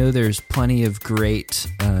it. I know there's plenty of great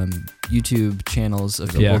YouTube channels of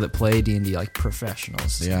people that play D&D, like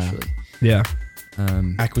professionals, essentially. Yeah.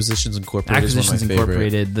 Acquisitions Incorporated Acquisitions is one of my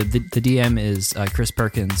favorite. Incorporated. The DM is Chris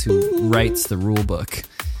Perkins, who writes the rule book.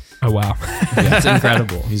 Oh, wow. Yeah, it's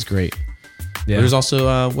incredible. He's great. Yeah. There's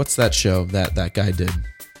also what's that show that guy did?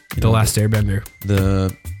 The Last Airbender.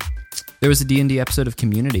 There was a D&D episode of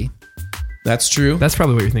Community. That's true. That's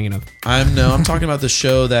probably what you're thinking of. I'm talking about the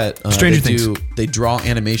show that Stranger they Things. They draw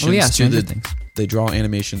animations Oh, yeah, to Stranger the Things. they draw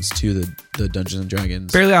animations to the Dungeons and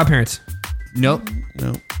Dragons. Fairly Odd Parents. Nope.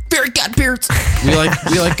 No. Very Godparents. We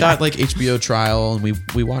got like HBO trial and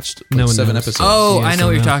we watched No like one 7 knows. episodes. Oh, Yes, I know I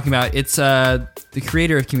what you're know. talking about. It's the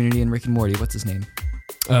creator of Community and Rick and Morty. What's his name?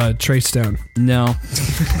 Trey Stone. No.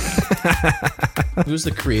 Who's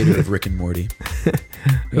the creator of Rick and Morty?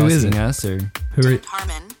 Who is it? Us or Who are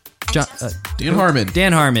Harmon. John, Dan Harmon.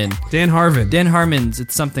 Dan Harmon. Dan Harvin. Dan Harmon's.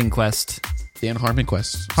 It's something Quest. Dan Harmon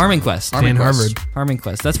Quest. Harmon Quest. Harmon Dan Quest. Harvard. Harmon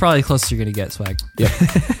Quest. That's probably the closest you're gonna get, Swag. Yep.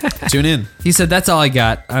 Tune in. He said, "That's all I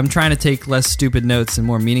got. I'm trying to take less stupid notes and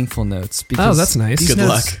more meaningful notes." Because Oh, that's nice. these Good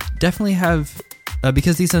notes luck. Definitely have.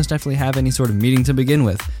 Because these notes definitely have any sort of meaning to begin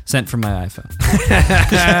with, sent from my iPhone.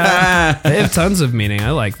 They have tons of meaning.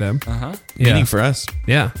 I like them. Uh-huh. Yeah. Meaning for us.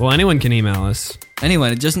 Yeah. Well, anyone can email us.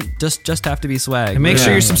 Anyway, it just have to be Swag. And make sure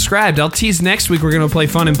Yeah. you're subscribed. I'll tease next week we're going to play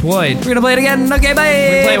Funemployed. We're gonna play it again. Okay,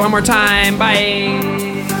 bye. Play it one more time.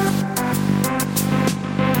 Bye.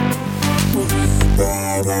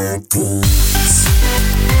 Cool.